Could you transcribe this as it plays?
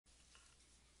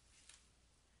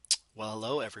Well,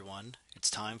 hello everyone. It's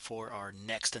time for our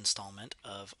next installment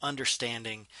of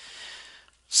Understanding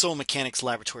Soil Mechanics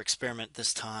Laboratory Experiment.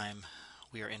 This time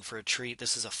we are in for a treat.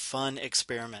 This is a fun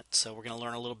experiment. So we're going to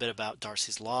learn a little bit about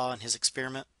Darcy's Law and his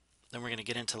experiment. Then we're going to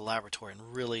get into the laboratory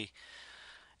and really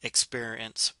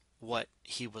experience what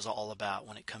he was all about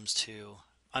when it comes to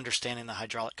understanding the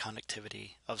hydraulic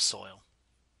conductivity of soil.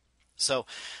 So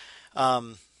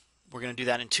um, we're going to do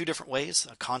that in two different ways,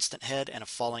 a constant head and a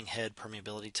falling head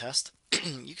permeability test.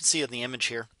 You can see in the image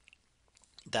here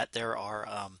that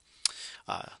uh,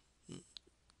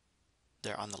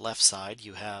 there on the left side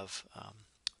you have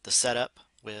the setup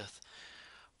with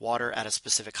water at a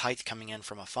specific height coming in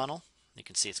from a funnel. You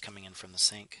can see it's coming in from the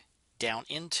sink down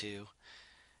into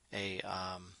a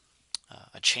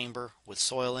chamber with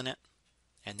soil in it,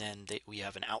 and then we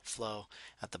have an outflow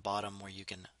at the bottom where you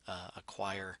can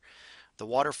acquire the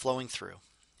water flowing through.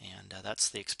 And that's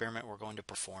the experiment we're going to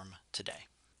perform today.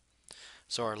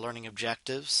 So our learning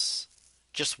objectives,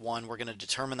 just one, we're going to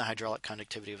determine the hydraulic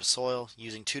conductivity of a soil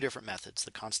using two different methods,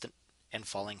 the constant and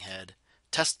falling head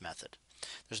test method.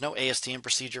 There's no ASTM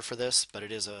procedure for this, but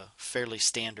it is a fairly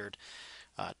standard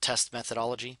test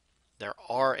methodology. There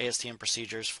are ASTM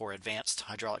procedures for advanced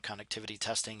hydraulic conductivity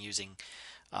testing using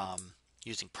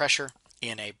pressure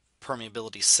in a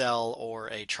permeability cell or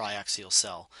a triaxial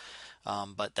cell.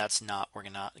 But we're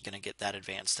not going to get that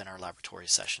advanced in our laboratory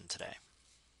session today.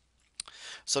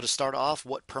 So to start off,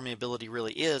 what permeability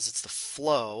really is, it's the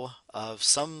flow of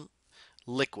some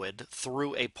liquid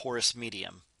through a porous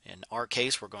medium. In our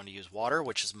case, we're going to use water,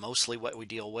 which is mostly what we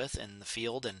deal with in the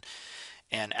field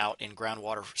and out in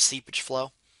groundwater seepage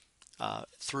flow,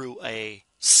 through a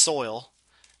soil,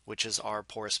 which is our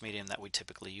porous medium that we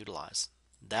typically utilize.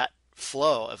 That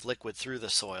flow of liquid through the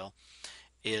soil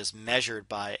is measured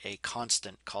by a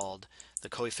constant called the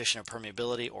coefficient of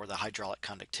permeability or the hydraulic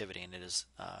conductivity, and it is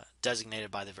designated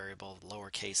by the variable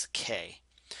lowercase k.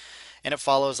 And it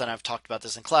follows, and I've talked about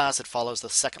this in class, it follows the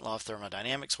second law of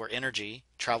thermodynamics where energy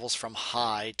travels from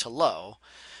high to low.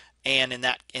 And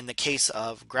in the case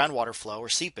of groundwater flow or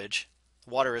seepage,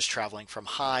 water is traveling from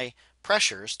high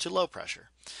pressures to low pressure.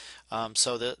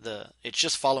 So it's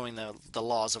just following the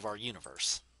laws of our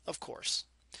universe, of course.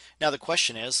 Now the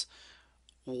question is,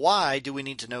 why do we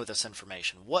need to know this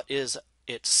information? What is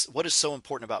so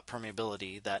important about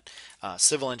permeability that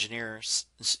civil engineering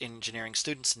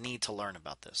students need to learn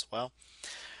about this? Well,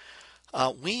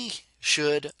 we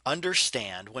should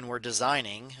understand when we're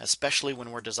designing, especially when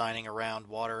we're designing around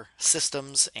water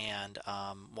systems and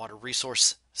water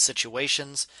resource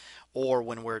situations, or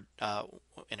when we're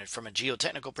from a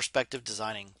geotechnical perspective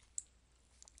designing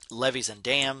levees and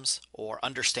dams, or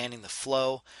understanding the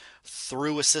flow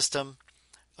through a system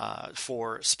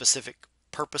for specific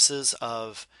purposes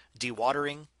of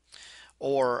dewatering,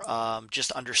 or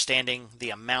just understanding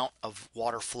the amount of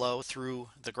water flow through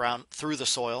the ground, through the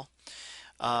soil.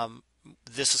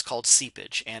 This is called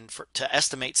seepage, and to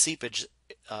estimate seepage,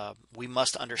 we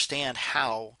must understand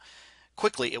how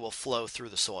quickly it will flow through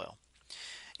the soil.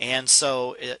 And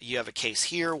so you have a case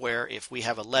here where if we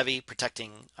have a levee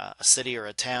protecting a city or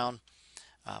a town,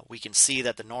 we can see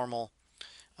that the normal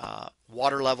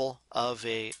water level of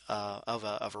a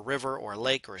river or a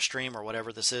lake or a stream or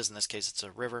whatever this is, in this case it's a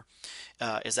river,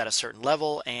 is at a certain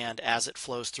level, and as it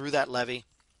flows through that levee,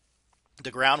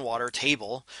 the groundwater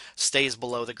table stays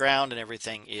below the ground and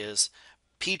everything is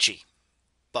peachy.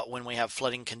 But when we have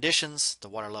flooding conditions, the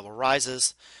water level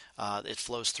rises, it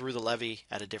flows through the levee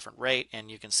at a different rate, and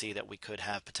you can see that we could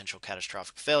have potential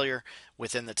catastrophic failure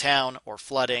within the town or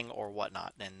flooding or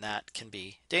whatnot, and that can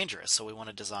be dangerous. So we want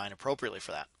to design appropriately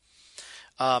for that.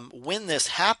 When this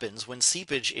happens, when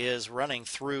seepage is running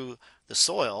through the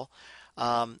soil,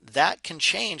 that can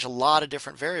change a lot of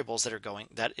different variables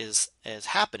that is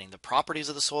happening. The properties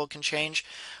of the soil can change,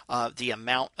 the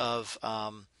amount of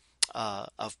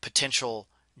potential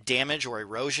damage or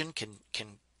erosion can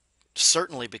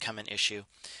certainly become an issue,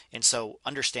 and so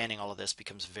understanding all of this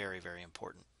becomes very, very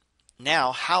important.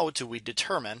 Now, how do we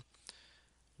determine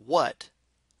what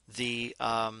the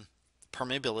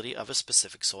permeability of a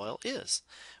specific soil is?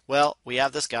 Well, we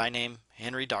have this guy named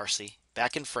Henry Darcy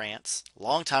back in France a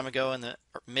long time ago in the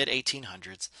mid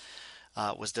 1800s,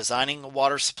 was designing a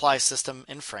water supply system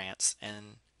in France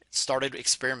and started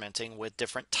experimenting with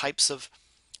different types of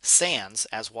sands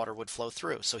as water would flow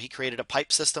through. So he created a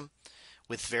pipe system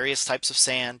with various types of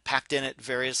sand packed in it,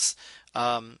 various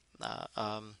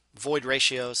void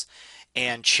ratios,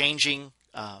 and changing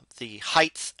the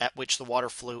height at which the water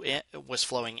was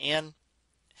flowing in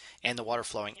and the water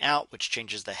flowing out, which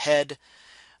changes the head,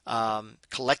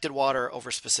 collected water over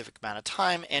a specific amount of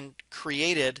time, and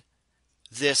created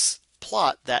this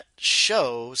plot that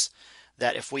shows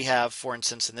that if we have, for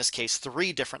instance, in this case,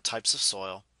 3 different types of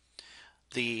soil,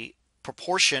 the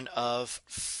proportion of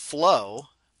flow,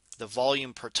 the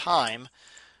volume per time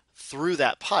through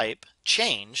that pipe,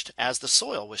 changed as the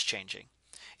soil was changing.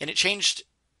 And it changed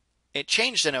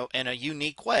in a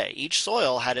unique way. Each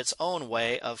soil had its own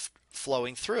way of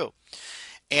flowing through.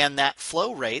 And that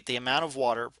flow rate, the amount of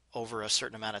water over a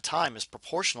certain amount of time, is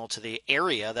proportional to the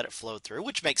area that it flowed through,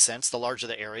 which makes sense. The larger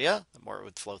the area, the more it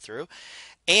would flow through.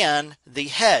 And the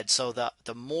head, so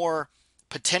the more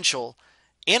potential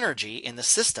energy in the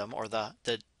system, or the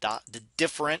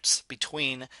difference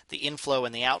between the inflow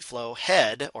and the outflow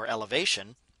head or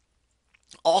elevation,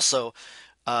 also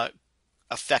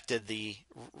affected the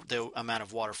amount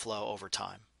of water flow over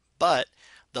time. But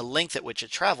the length at which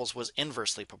it travels was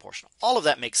inversely proportional. All of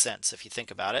that makes sense if you think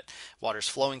about it. Water's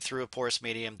flowing through a porous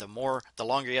medium. The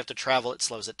longer you have to travel, it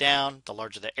slows it down. The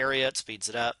larger the area, it speeds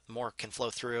it up. More can flow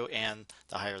through, and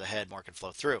the higher the head, more can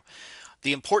flow through.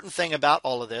 The important thing about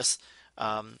all of this,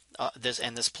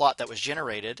 this plot that was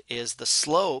generated, is the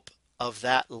slope of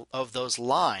those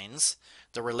lines,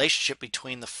 the relationship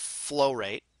between the flow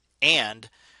rate and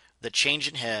the change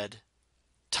in head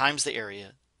times the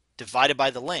area divided by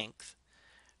the length,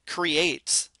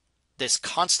 creates this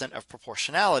constant of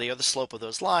proportionality, or the slope of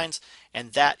those lines,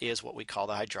 and that is what we call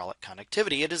the hydraulic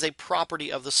conductivity. It is a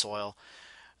property of the soil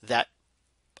that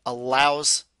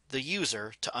allows the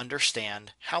user to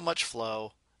understand how much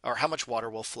flow, or how much water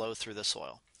will flow through the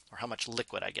soil, or how much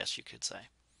liquid, I guess you could say.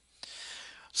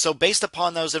 So based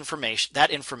upon that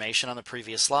information on the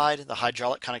previous slide, the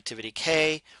hydraulic conductivity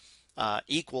K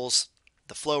equals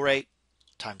the flow rate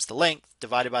times the length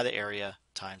divided by the area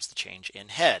times the change in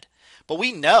head. But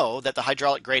we know that the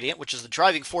hydraulic gradient, which is the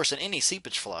driving force in any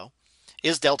seepage flow,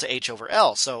 is delta H over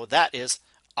L. So that is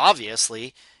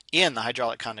obviously in the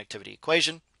hydraulic conductivity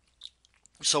equation.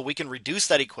 So we can reduce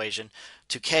that equation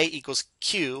to K equals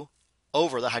Q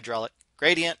over the hydraulic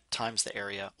gradient times the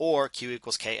area, or Q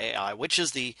equals KAI, which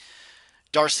is the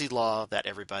Darcy law that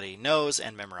everybody knows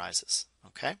and memorizes.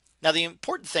 Okay. Now the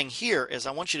important thing here is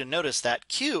I want you to notice that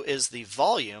Q is the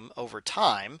volume over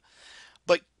time,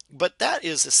 but that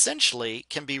is essentially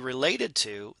can be related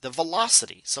to the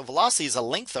velocity. So velocity is a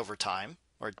length over time,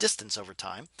 or a distance over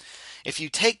time. If you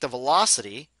take the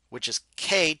velocity, which is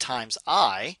K times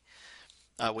I,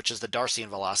 which is the Darcyan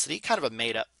velocity, kind of a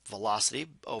made-up velocity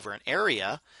over an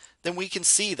area, then we can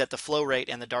see that the flow rate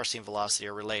and the Darcyan velocity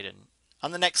are related.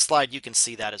 On the next slide, you can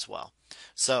see that as well.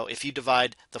 So if you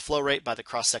divide the flow rate by the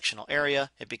cross-sectional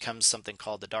area, it becomes something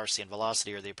called the Darcyan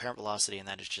velocity, or the apparent velocity, and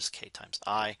that is just K times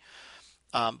I.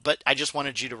 But I just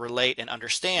wanted you to relate and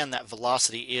understand that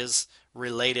velocity is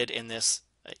related in this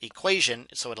equation,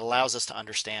 so it allows us to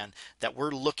understand that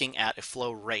we're looking at a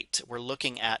flow rate. We're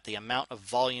looking at the amount of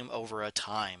volume over a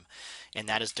time, and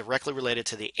that is directly related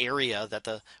to the area that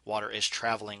the water is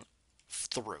traveling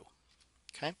through.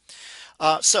 Okay.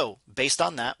 So based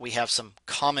on that, we have some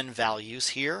common values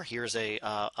here. Here's a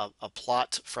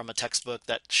plot from a textbook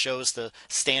that shows the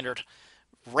standard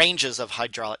ranges of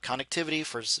hydraulic conductivity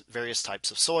for various types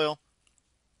of soil.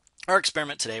 Our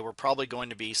experiment today, we're probably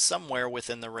going to be somewhere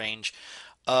within the range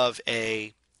of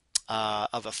a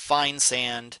fine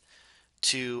sand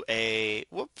to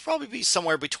we'll probably be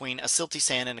somewhere between a silty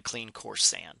sand and a clean coarse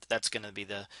sand. That's going to be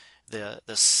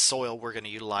the soil we're going to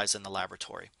utilize in the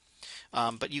laboratory.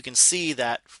 But you can see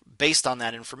that based on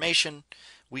that information,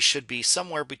 we should be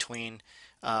somewhere between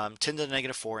 10 to the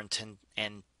negative 4 and 10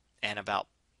 and about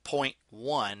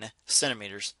 0.1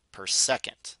 centimeters per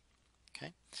second.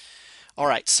 Okay. All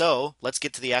right, so let's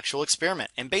get to the actual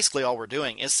experiment. And basically all we're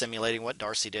doing is simulating what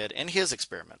Darcy did in his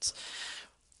experiments.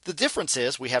 The difference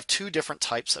is we have 2 different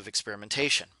types of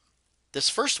experimentation. This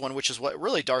first one, which is what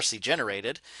really Darcy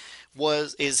generated,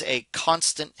 is a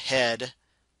constant head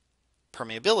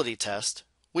permeability test,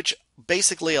 which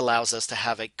basically allows us to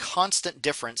have a constant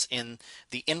difference in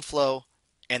the inflow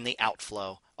and the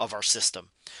outflow of our system.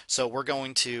 So we're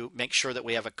going to make sure that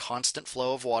we have a constant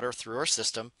flow of water through our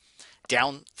system,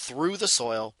 down through the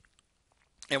soil,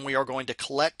 and we are going to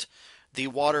collect the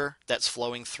water that's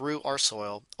flowing through our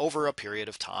soil over a period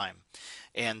of time.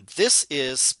 And this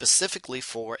is specifically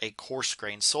for a coarse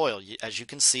grained soil. As you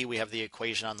can see, we have the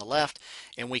equation on the left,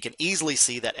 and we can easily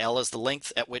see that L is the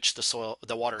length at which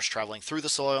the water is traveling through the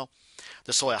soil.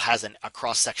 The soil has a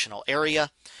cross-sectional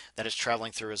area that is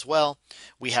traveling through as well.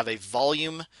 We have a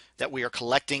volume that we are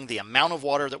collecting, the amount of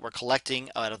water that we're collecting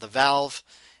out of the valve,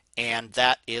 and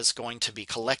that is going to be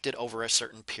collected over a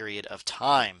certain period of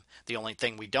time. The only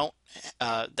thing we don't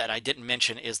that I didn't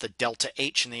mention is the delta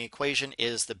H in the equation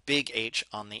is the big H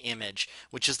on the image,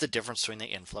 which is the difference between the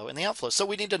inflow and the outflow. So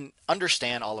we need to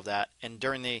understand all of that, and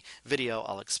during the video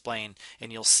I'll explain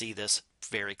and you'll see this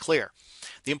very clear.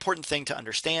 The important thing to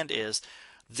understand is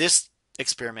this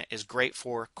experiment is great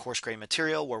for coarse grain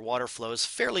material where water flows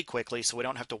fairly quickly, so we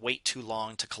don't have to wait too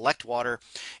long to collect water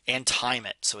and time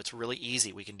it. So it's really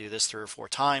easy. We can do this 3 or 4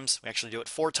 times. We actually do it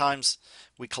 4 times.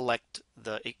 We collect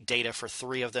the data for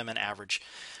 3 of them and average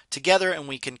together, and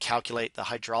we can calculate the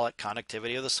hydraulic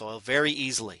conductivity of the soil very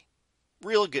easily.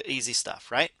 Real good, easy stuff,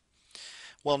 right?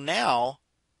 Well, now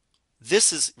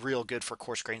this is real good for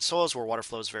coarse grain soils where water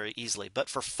flows very easily. But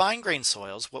for fine grain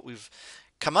soils, what we've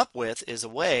come up with is a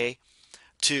way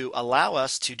to allow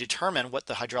us to determine what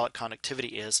the hydraulic conductivity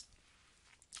is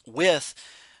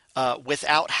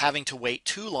without having to wait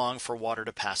too long for water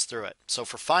to pass through it. So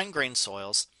for fine grain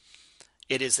soils,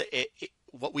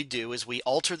 what we do is we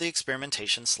alter the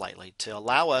experimentation slightly to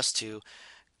allow us to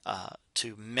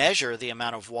measure the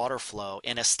amount of water flow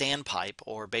in a standpipe,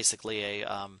 or basically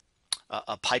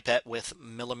a pipette with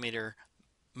milliliter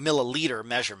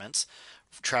measurements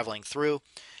traveling through.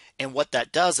 And what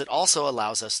that does, it also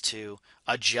allows us to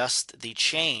adjust the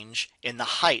change in the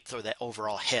height or the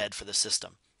overall head for the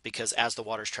system, because as the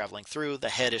water is traveling through, the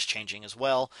head is changing as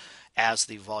well as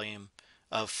the volume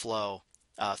of flow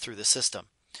through the system.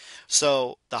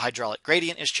 So the hydraulic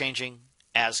gradient is changing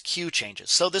as Q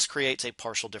changes. So this creates a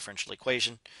partial differential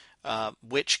equation,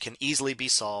 which can easily be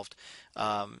solved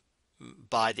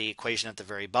by the equation at the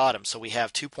very bottom. So we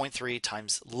have 2.3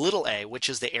 times little a, which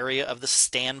is the area of the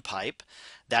standpipe.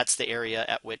 That's the area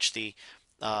at which the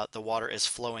water is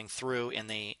flowing through in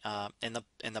the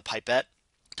pipette,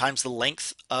 times the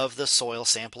length of the soil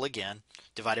sample again,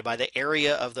 divided by the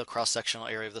area of the cross-sectional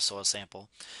area of the soil sample,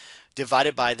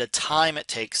 divided by the time it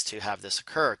takes to have this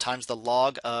occur, times the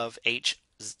log of H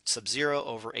sub 0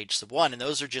 over H sub 1. And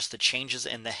those are just the changes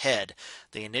in the head,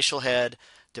 the initial head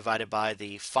divided by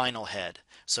the final head.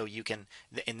 So you can,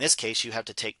 in this case, you have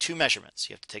to take 2 measurements.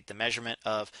 You have to take the measurement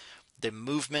of the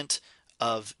movement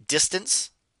of distance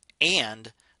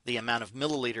and the amount of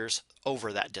milliliters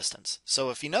over that distance. So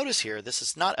if you notice here, this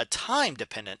is not a time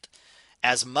dependent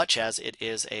as much as it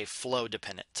is a flow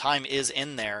dependent. Time is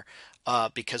in there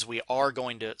because we are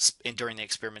going to, during the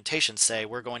experimentation, say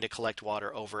we're going to collect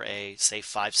water over a, say,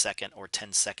 5-second or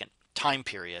 10-second time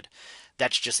period.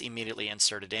 That's just immediately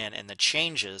inserted in, and the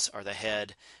changes are the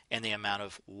head and the amount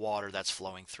of water that's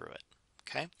flowing through it.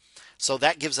 Okay, so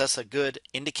that gives us a good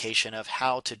indication of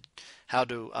how to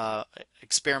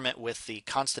experiment with the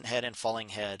constant head and falling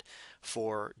head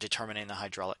for determining the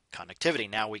hydraulic conductivity.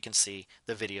 Now we can see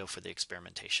the video for the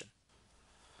experimentation.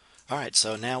 All right,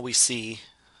 so now we see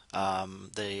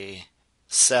the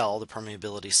cell, the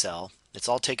permeability cell. It's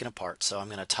all taken apart, so I'm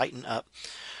going to tighten up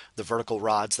the vertical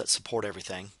rods that support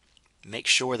everything. Make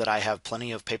sure that I have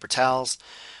plenty of paper towels.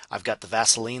 I've got the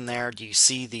Vaseline there. Do you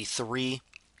see the 3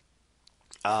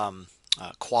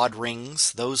 quad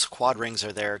rings? Those quad rings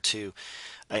are there to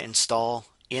install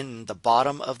in the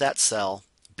bottom of that cell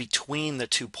between the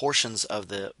 2 portions of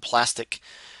the plastic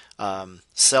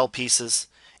cell pieces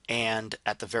and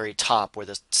at the very top where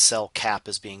the cell cap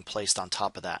is being placed on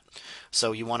top of that.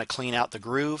 So you want to clean out the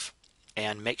groove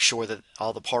and make sure that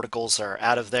all the particles are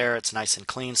out of there. It's nice and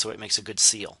clean, so it makes a good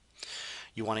seal.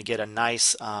 You want to get a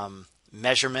nice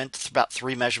measurement, about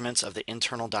 3 measurements of the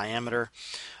internal diameter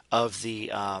of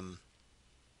the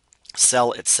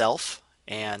cell itself,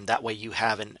 and that way you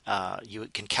have you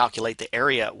can calculate the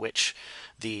area at which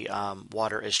the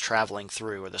water is traveling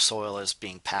through, or the soil is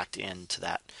being packed into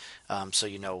that, so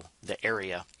you know the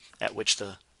area at which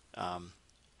the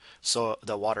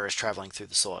water is traveling through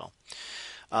the soil.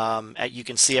 You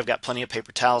can see I've got plenty of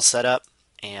paper towels set up,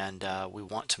 and we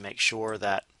want to make sure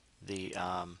that the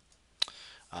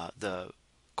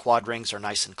quad rings are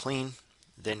nice and clean.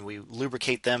 Then we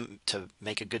lubricate them to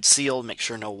make a good seal, make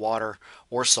sure no water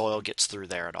or soil gets through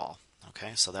there at all.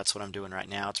 Okay, so that's what I'm doing right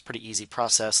now. It's a pretty easy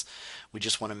process. We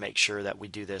just want to make sure that we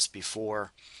do this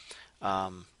before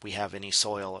we have any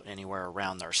soil anywhere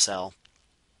around our cell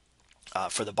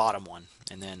for the bottom one.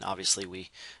 And then obviously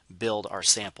we build our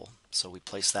sample. So we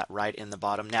place that right in the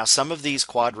bottom. Now some of these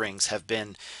quad rings have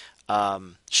been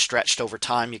stretched over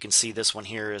time. You can see this one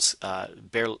here is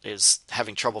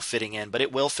having trouble fitting in, but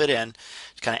it will fit in.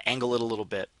 Just kind of angle it a little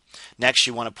bit. Next,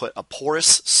 you want to put a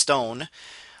porous stone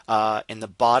in the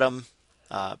bottom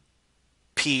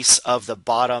piece of the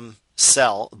bottom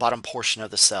cell, bottom portion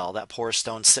of the cell. That porous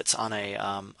stone sits on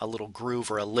a little groove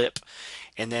or a lip,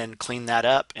 and then clean that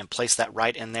up and place that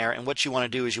right in there. And what you want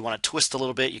to do is you want to twist a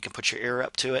little bit. You can put your ear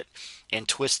up to it and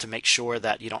twist to make sure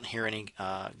that you don't hear any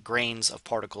grains of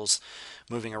particles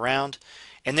moving around.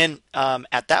 And then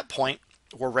at that point,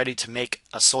 we're ready to make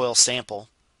a soil sample.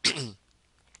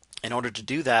 In order to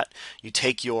do that, you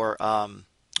take your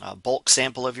bulk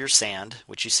sample of your sand,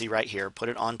 which you see right here, put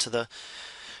it onto the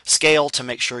scale to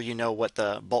make sure you know what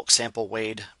the bulk sample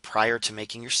weighed prior to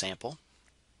making your sample.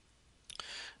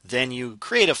 Then you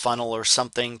create a funnel or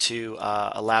something to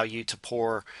allow you to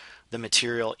pour the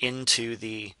material into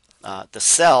the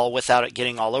cell without it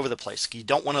getting all over the place. You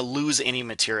don't want to lose any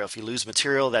material. If you lose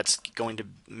material, that's going to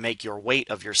make your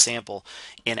weight of your sample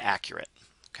inaccurate.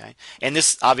 Okay, and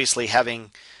this obviously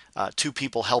having two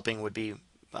people helping would be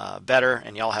better,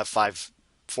 and y'all have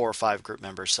 4 or 5 group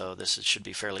members, so this should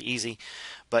be fairly easy.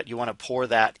 But you want to pour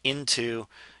that into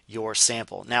your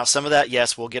sample. Now, some of that,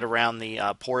 yes, will get around the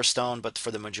porous stone, but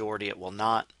for the majority, it will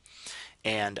not.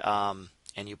 And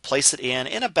you place it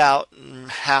in about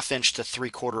 1/2 inch to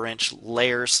 3/4 inch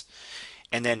layers,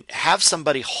 and then have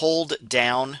somebody hold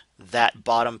down that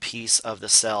bottom piece of the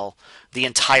cell the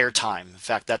entire time. In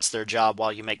fact, that's their job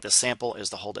while you make the sample, is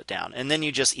to hold it down. And then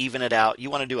you just even it out. You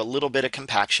want to do a little bit of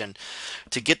compaction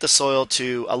to get the soil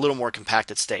to a little more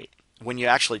compacted state. When you're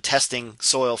actually testing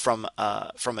soil from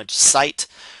a site,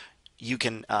 you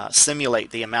can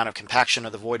simulate the amount of compaction or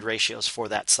the void ratios for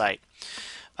that site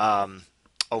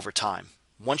over time.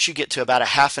 Once you get to about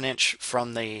 1/2 inch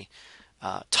from the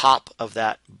top of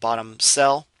that bottom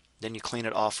cell, then you clean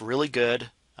it off really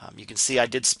good. You can see I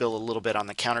did spill a little bit on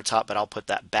the countertop, but I'll put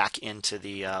that back into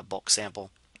the bulk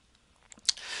sample.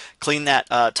 Clean that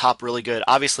top really good.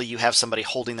 Obviously, you have somebody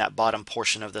holding that bottom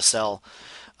portion of the cell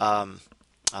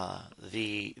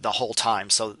the whole time,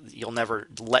 so you'll never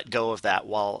let go of that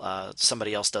while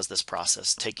somebody else does this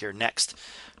process. Take your next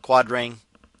quad ring,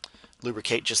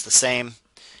 lubricate just the same,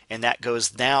 and that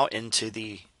goes now into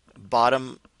the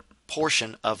bottom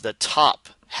portion of the top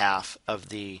half of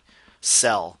the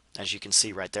cell. As you can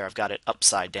see right there, I've got it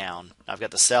upside down. I've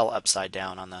got the cell upside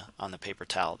down on the paper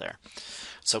towel there.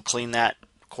 So clean that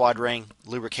quad ring,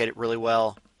 lubricate it really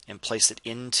well, and place it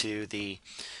into the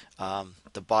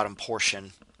bottom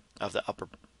portion of the upper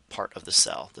part of the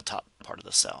cell, the top part of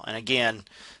the cell. And again,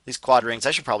 these quad rings,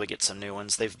 I should probably get some new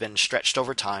ones. They've been stretched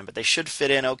over time, but they should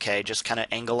fit in okay. Just kind of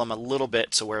angle them a little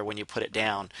bit so where when you put it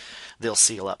down, they'll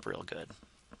seal up real good.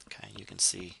 Okay, you can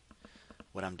see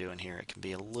what I'm doing here. It can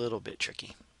be a little bit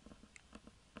tricky.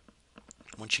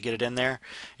 Once you get it in there,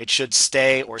 it should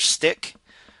stay or stick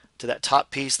to that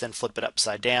top piece, then flip it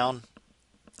upside down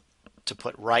to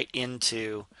put right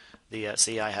into the,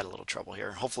 see, I had a little trouble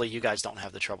here. Hopefully you guys don't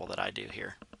have the trouble that I do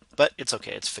here, but it's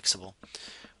okay, it's fixable.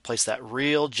 Place that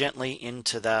real gently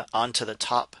onto the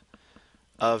top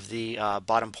of the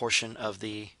bottom portion of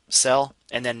the cell,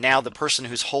 and then now the person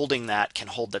who's holding that can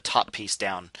hold the top piece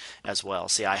down as well.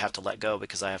 See, I have to let go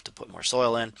because I have to put more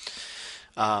soil in,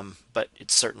 but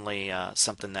it's certainly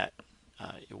something that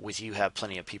with you have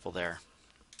plenty of people there,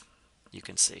 you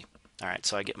can see. All right,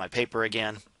 so I get my paper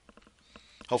again.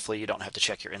 Hopefully you don't have to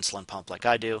check your insulin pump like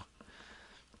I do,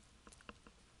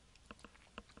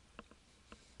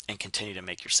 and continue to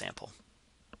make your sample.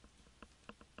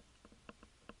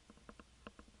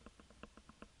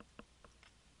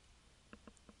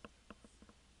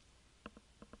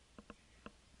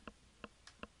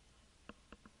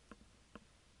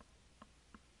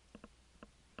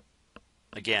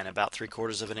 Again, about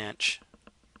 3/4 of an inch,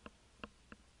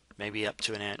 maybe up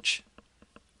to an inch,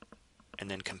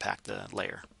 and then compact the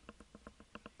layer.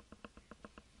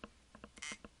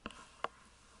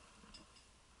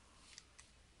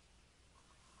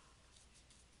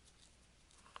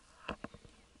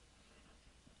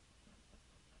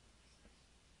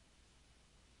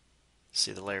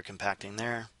 See the layer compacting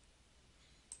there.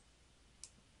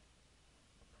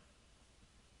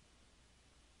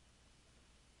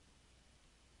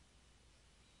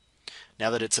 Now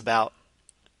that it's about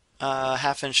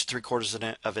 1/2 inch,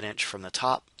 3/4 of an inch from the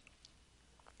top,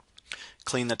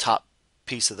 clean the top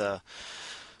piece of the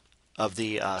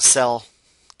cell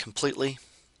completely.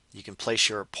 You can place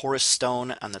your porous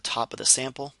stone on the top of the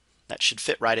sample. That should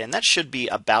fit right in. That should be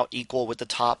about equal with the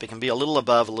top. It can be a little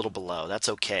above, a little below. That's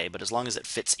okay, but as long as it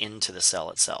fits into the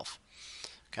cell itself.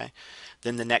 Okay.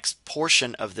 Then the next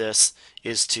portion of this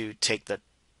is to take the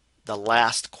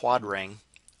last quad ring,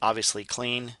 obviously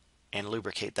clean, and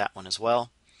lubricate that one as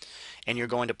well. And you're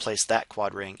going to place that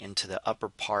quad ring into the upper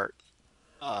part,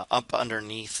 up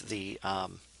underneath the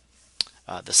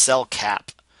cell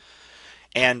cap.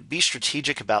 And be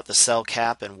strategic about the cell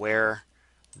cap and where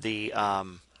the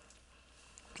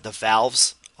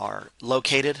valves are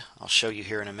located. I'll show you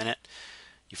here in a minute.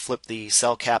 You flip the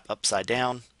cell cap upside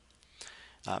down.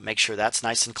 Make sure that's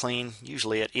nice and clean.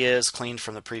 Usually it is cleaned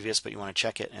from the previous, but you want to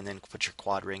check it, and then put your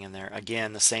quad ring in there.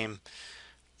 Again, the same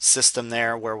system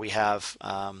there where we have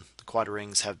the quad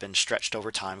rings have been stretched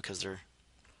over time because they're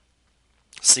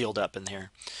sealed up in here.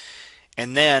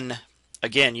 And then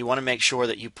again, you want to make sure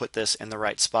that you put this in the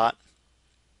right spot.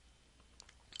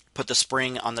 Put the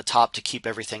spring on the top to keep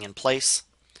everything in place,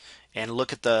 and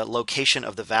look at the location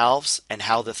of the valves and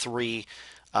how the three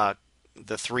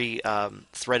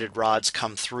threaded rods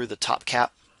come through the top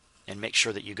cap, and make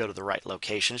sure that you go to the right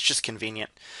location. It's just convenient.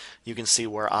 You can see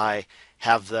where I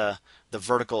have the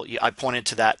vertical, I pointed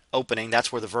to that opening.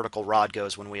 That's where the vertical rod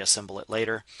goes when we assemble it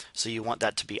later. So you want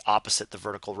that to be opposite the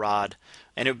vertical rod,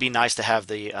 and it would be nice to have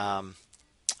the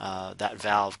that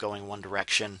valve going one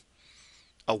direction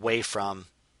away from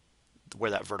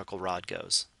where that vertical rod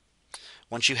goes.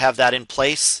 Once you have that in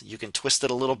place, you can twist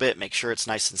it a little bit, make sure it's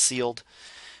nice and sealed,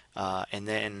 and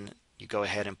then you go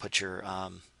ahead and put your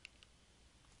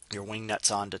wing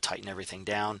nuts on to tighten everything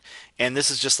down. And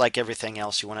this is just like everything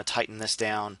else. You want to tighten this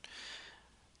down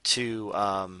to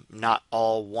not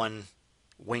all one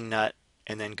wing nut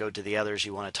and then go to the others.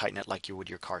 You want to tighten it like you would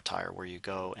your car tire, where you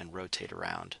go and rotate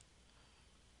around.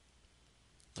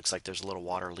 Looks like there's a little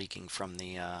water leaking from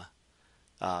the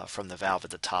valve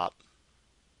at the top.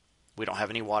 We don't have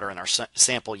any water in our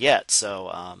sample yet,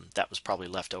 so that was probably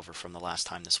left over from the last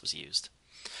time this was used.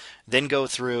 Then go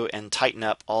through and tighten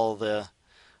up all the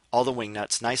wing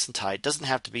nuts nice and tight. Doesn't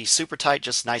have to be super tight,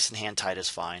 just nice and hand tight is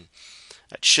fine.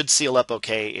 It should seal up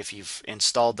okay if you've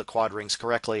installed the quad rings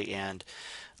correctly, and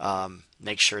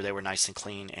make sure they were nice and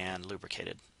clean and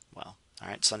lubricated well.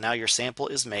 Alright, so now your sample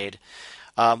is made.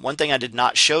 One thing I did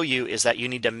not show you is that you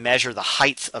need to measure the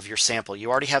height of your sample.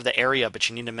 You already have the area, but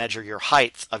you need to measure your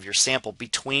height of your sample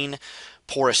between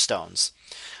porous stones.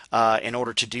 In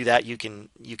order to do that, you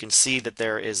can see that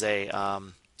there is a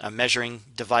measuring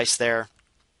device there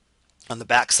on the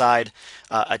back side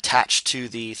attached to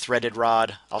the threaded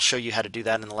rod. I'll show you how to do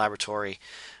that in the laboratory.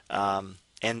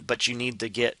 But you need to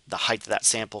get the height of that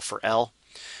sample for L.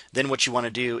 Then what you want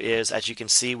to do is, as you can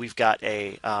see, we've got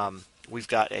a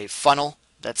funnel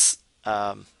that's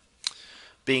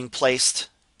being placed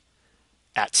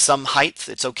at some height.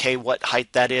 It's okay what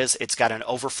height that is. It's got an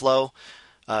overflow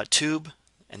tube,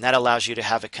 and that allows you to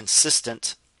have a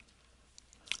consistent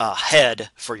head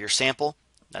for your sample.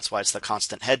 That's why it's the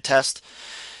constant head test.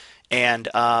 And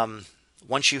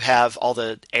once you have all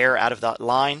the air out of that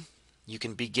line, you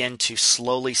can begin to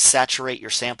slowly saturate your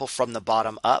sample from the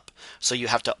bottom up. So you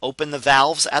have to open the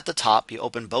valves at the top. You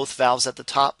open both valves at the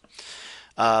top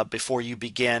before you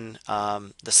begin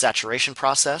the saturation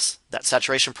process. That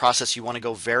saturation process, you want to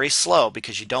go very slow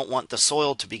because you don't want the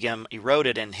soil to become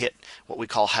eroded and hit what we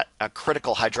call a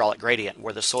critical hydraulic gradient,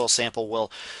 where the soil sample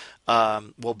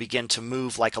will begin to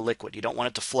move like a liquid. You don't want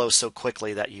it to flow so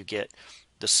quickly that you get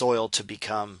the soil to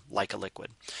become like a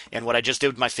liquid. And what I just did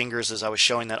with my fingers is I was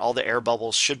showing that all the air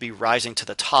bubbles should be rising to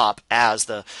the top as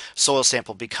the soil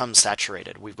sample becomes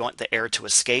saturated. We want the air to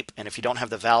escape, and if you don't have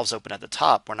the valves open at the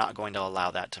top, we're not going to allow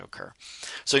that to occur.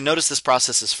 So you notice this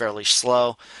process is fairly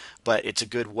slow, but it's a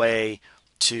good way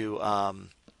to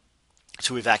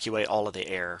evacuate all of the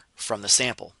air from the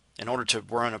sample. In order to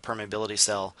run a permeability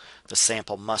cell, the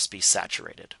sample must be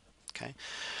saturated. Okay.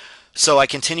 So I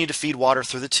continue to feed water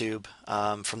through the tube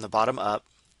from the bottom up,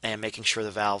 and making sure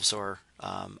the valves are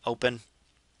open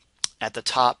at the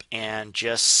top and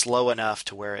just slow enough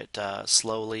to where it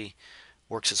slowly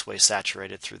works its way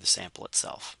saturated through the sample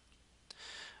itself.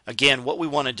 Again, what we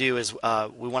want to do is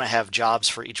we want to have jobs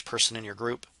for each person in your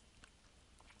group.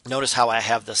 Notice how I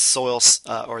have the soil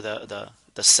or the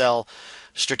cell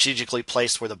strategically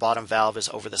placed where the bottom valve is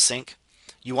over the sink.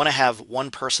 You want to have one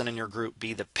person in your group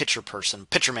be the pitcher person.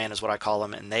 Pitcher man is what I call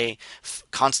them, and they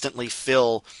constantly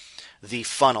fill the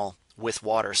funnel with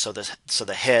water so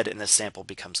the head in the sample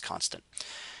becomes constant.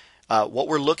 What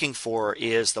we're looking for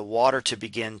is the water to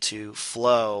begin to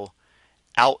flow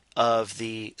out of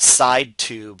the side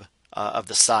tube of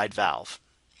the side valve.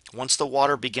 Once the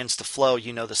water begins to flow,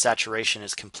 you know the saturation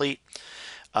is complete.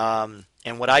 And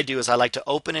what I do is I like to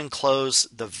open and close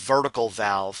the vertical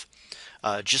valve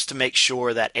just to make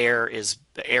sure that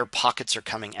the air pockets are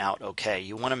coming out okay.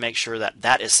 You want to make sure that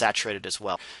that is saturated as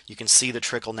well. You can see the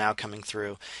trickle now coming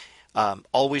through.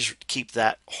 Always keep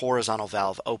that horizontal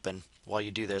valve open while you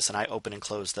do this, and I open and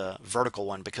close the vertical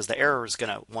one because the air is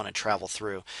going to want to travel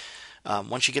through.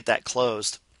 Once you get that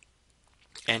closed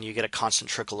and you get a constant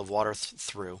trickle of water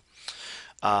through,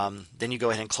 then you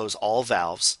go ahead and close all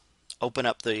valves. open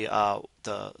up the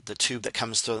tube that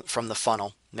comes from the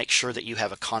funnel. Make sure that you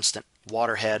have a constant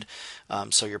water head.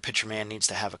 So your pitcher man needs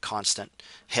to have a constant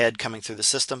head coming through the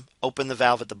system. Open the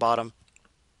valve at the bottom,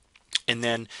 and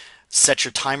then set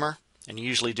your timer. And you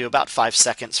usually do about 5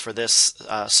 seconds for this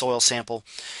soil sample.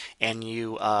 And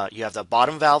you have the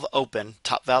bottom valve open,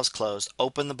 top valve's closed.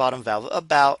 Open the bottom valve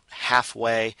about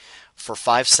halfway for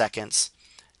 5 seconds.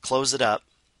 Close it up.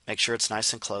 Make sure it's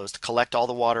nice and closed. Collect all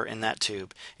the water in that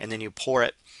tube, and then you pour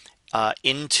it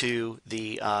into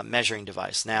the measuring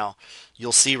device. Now,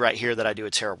 you'll see right here that I do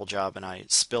a terrible job and I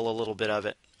spill a little bit of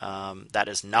it. That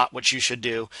is not what you should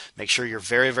do. Make sure you're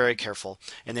very, very careful,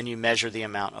 and then you measure the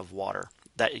amount of water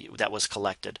that was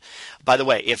collected. By the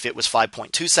way, if it was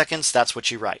 5.2 seconds, that's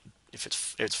what you write. If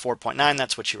it's 4.9,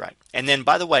 that's what you write. And then,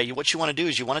 by the way, what you want to do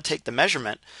is you want to take the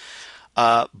measurement,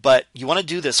 but you want to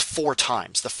do this 4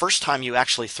 times. The first time you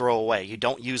actually throw away. You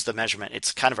don't use the measurement.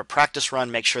 It's kind of a practice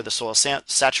run. Make sure the soil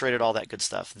saturated, all that good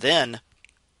stuff. Then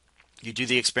you do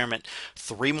the experiment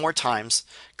 3 more times,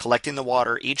 collecting the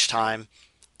water each time,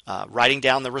 writing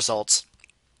down the results,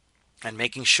 and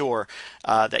making sure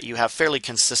that you have fairly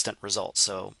consistent results.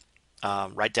 So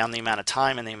write down the amount of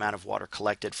time and the amount of water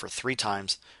collected for 3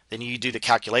 times. Then you do the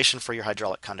calculation for your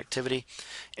hydraulic conductivity,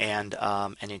 and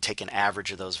you take an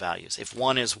average of those values. If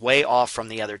one is way off from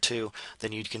the other 2,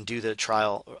 then you can do the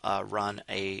trial run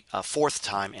a 4th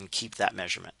time and keep that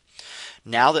measurement.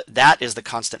 Now that is the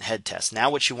constant head test.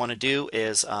 Now what you want to do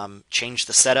is change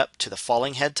the setup to the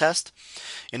falling head test.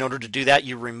 In order to do that,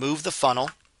 you remove the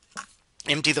funnel.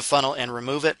 Empty the funnel and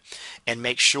remove it, and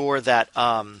make sure that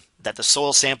that the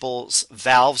soil samples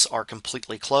valves are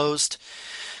completely closed,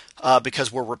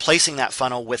 because we're replacing that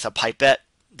funnel with a pipette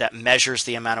that measures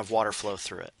the amount of water flow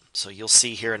through it. So you'll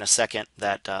see here in a second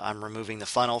that I'm removing the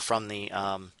funnel from the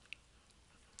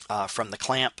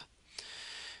clamp,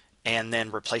 and then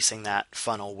replacing that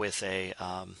funnel with a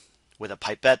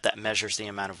pipette that measures the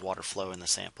amount of water flow in the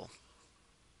sample.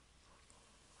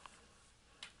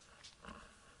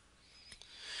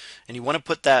 And you want to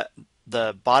put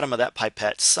the bottom of that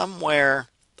pipette somewhere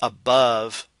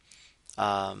above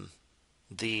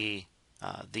the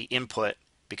input,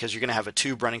 because you're going to have a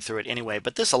tube running through it anyway.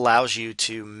 But this allows you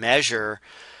to measure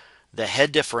the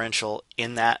head differential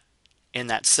in that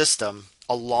system,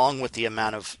 along with the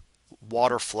amount of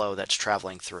water flow that's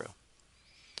traveling through.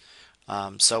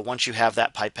 So once you have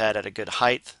that pipette at a good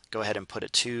height, go ahead and put a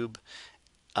tube,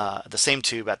 the same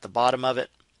tube at the bottom of it.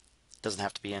 Doesn't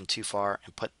have to be in too far,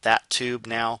 and put that tube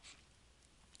now.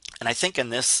 And I think in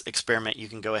this experiment you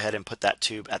can go ahead and put that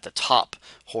tube at the top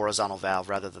horizontal valve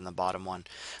rather than the bottom one.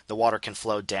 The water can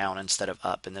flow down instead of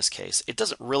up in this case. It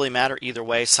doesn't really matter either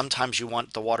way. Sometimes you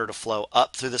want the water to flow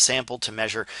up through the sample to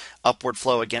measure upward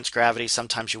flow against gravity.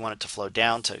 Sometimes you want it to flow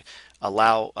down to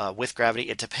allow with gravity.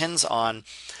 It depends on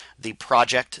the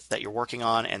project that you're working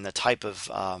on and the type of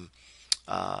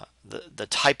the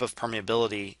type of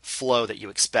permeability flow that you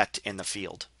expect in the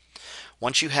field.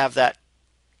 Once you have that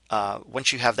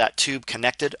tube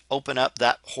connected, open up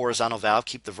that horizontal valve.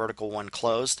 Keep the vertical one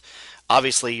closed.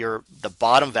 Obviously, the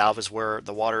bottom valve is where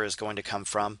the water is going to come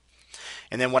from.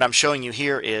 And then what I'm showing you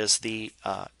here is the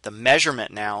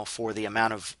measurement now for the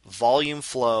amount of volume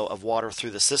flow of water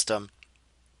through the system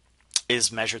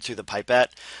is measured through the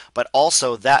pipette, but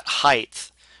also that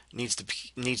height needs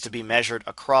to be measured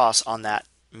across on that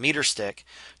meter stick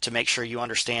to make sure you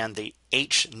understand the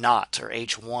H naught or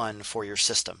H1 for your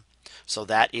system. So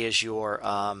that is your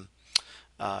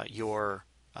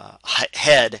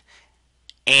head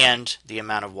and the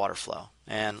amount of water flow.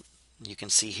 And you can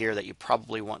see here that you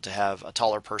probably want to have a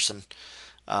taller person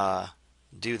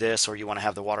do this, or you want to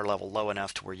have the water level low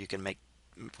enough to where you can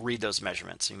read those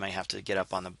measurements. You may have to get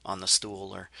up on the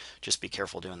stool, or just be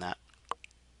careful doing that.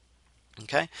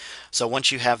 Okay, so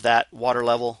once you have that water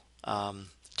level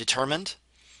determined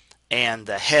and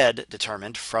the head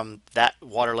determined from that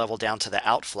water level down to the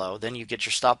outflow, then you get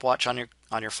your stopwatch on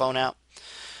your phone out.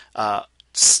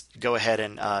 Go ahead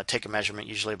and take a measurement,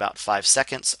 usually about 5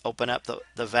 seconds. Open up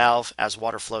the valve as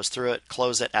water flows through it.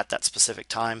 Close it at that specific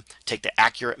time. Take the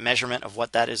accurate measurement of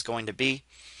what that is going to be.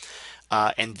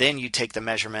 And then you take the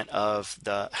measurement of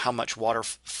how much water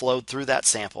flowed through that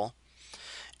sample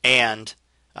and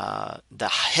the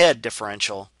head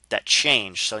differential that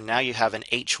changed. So now you have an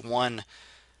H1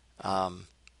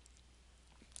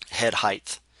 head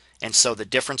height. And so the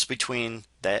difference between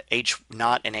the H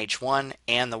naught and H1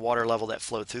 and the water level that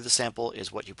flowed through the sample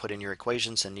is what you put in your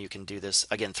equations. And you can do this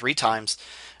again 3 times,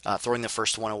 throwing the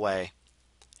first one away,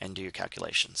 and do your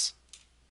calculations.